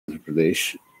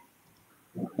Pradesh.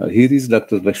 Here is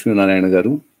Dr. Lakshmi Narayana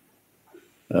Garu,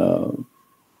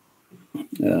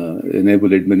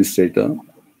 enable administrator,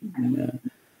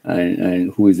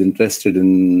 and who is interested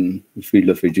in the field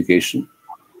of education.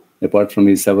 Apart from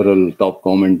his several top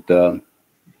government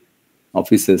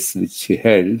offices which he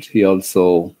held, he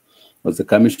also was the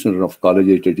Commissioner of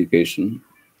Collegiate Education,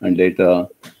 and later,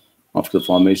 after the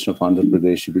formation of Andhra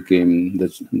Pradesh, he became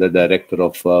the director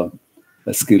of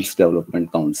the Skills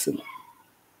Development Council.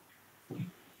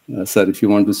 Sir, if you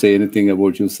want to say anything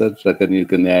about you, sir, you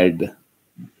can add.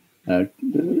 Yeah.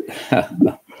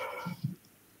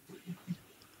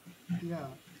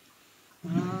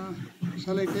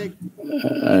 Shall I take?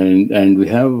 And we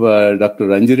have Dr.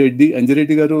 Anjireddy.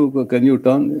 Anjireddy Garu, can you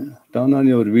turn on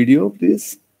your video,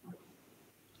 please?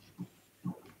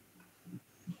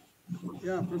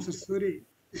 Yeah, Professor Suri.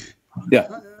 Yeah.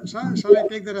 Shall I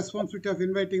take the responsibility of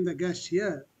inviting the guest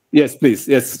here? Yes, please.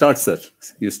 Yes, start, sir.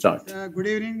 You start. Good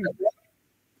evening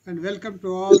and welcome to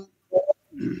all.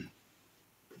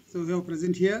 So we are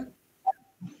present here.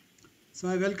 So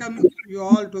I welcome you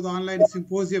all to the online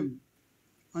symposium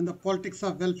on the politics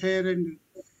of welfare and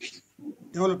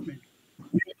development.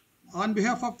 On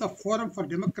behalf of the Forum for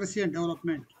Democracy and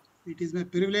Development, it is my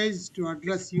privilege to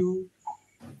address you,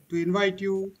 to invite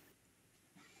you,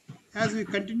 as we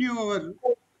continue our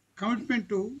commitment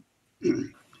to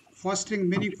fostering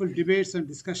meaningful debates and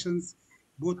discussions,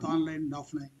 both online and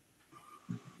offline.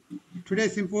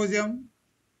 Today's symposium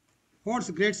holds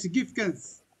great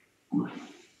significance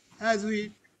as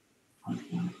we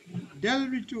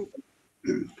delve into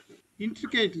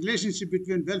intricate relationship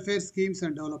between welfare schemes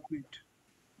and development.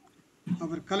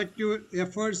 Our collective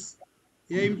efforts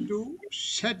aim to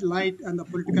shed light on the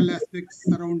political aspects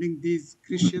surrounding these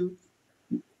crucial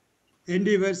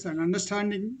endeavors and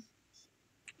understanding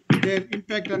their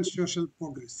impact on social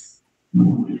progress.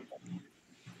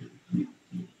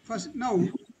 First, now,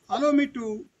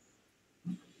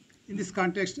 in this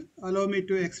context, allow me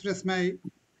to express my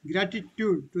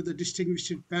gratitude to the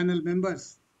distinguished panel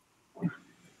members.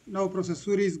 Now, Professor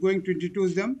Suri is going to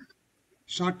introduce them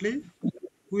shortly,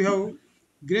 who have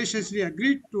graciously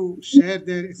agreed to share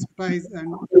their expertise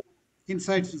and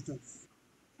insights with us.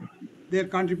 Their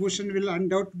contribution will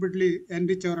undoubtedly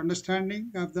enrich our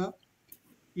understanding of the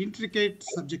intricate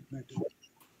subject matter.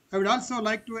 I would also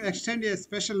like to extend a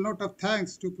special note of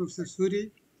thanks to Professor Suri,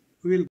 who will